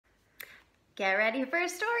Get ready for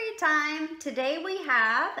story time. Today we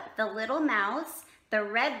have the little mouse, the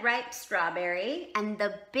red ripe strawberry, and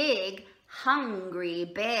the big hungry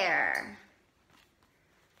bear.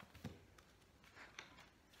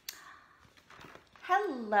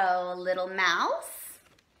 Hello, little mouse.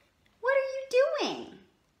 What are you doing?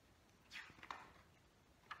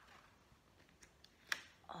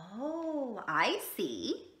 Oh, I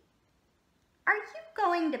see. Are you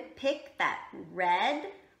going to pick that red,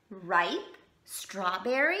 ripe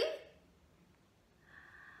strawberry?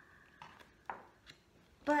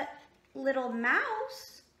 But little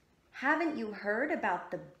mouse, haven't you heard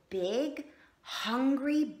about the big,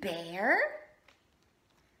 hungry bear?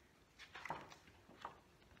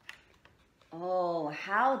 Oh,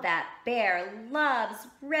 how that bear loves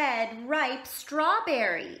red, ripe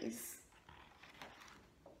strawberries.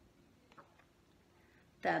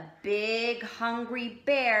 The big, hungry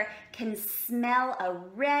bear can smell a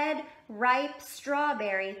red, ripe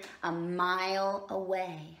strawberry a mile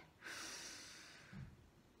away.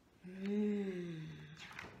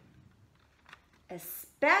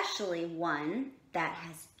 Especially one that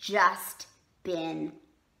has just been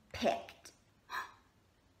picked.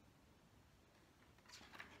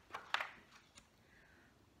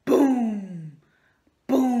 Boom,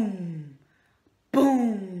 boom,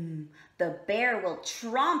 boom. The bear will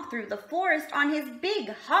tromp through the forest on his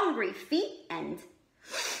big, hungry feet and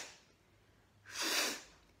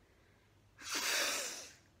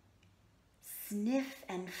sniff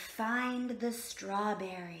and find the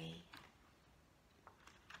strawberry.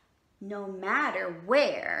 No matter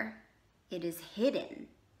where it is hidden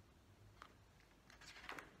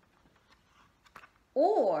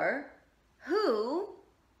or who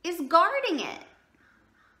is guarding it,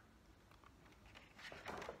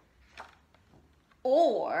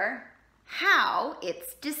 or how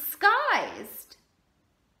it's disguised.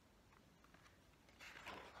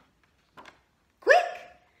 Quick!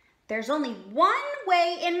 There's only one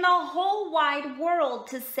way in the whole wide world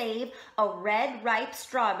to save a red, ripe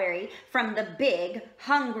strawberry from the big,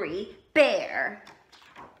 hungry bear.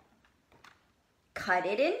 Cut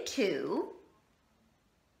it in two.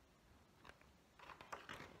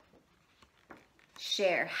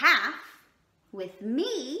 Share half with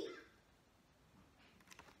me.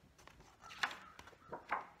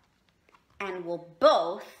 And we'll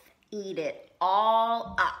both eat it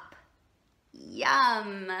all up.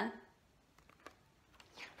 Yum!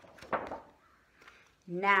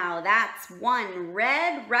 Now that's one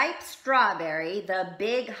red, ripe strawberry the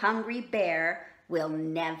big, hungry bear will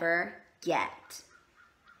never get.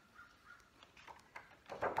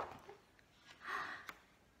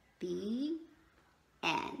 The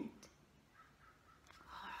end.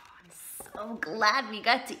 Oh, I'm so glad we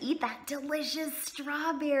got to eat that delicious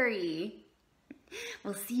strawberry.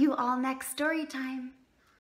 We'll see you all next story time.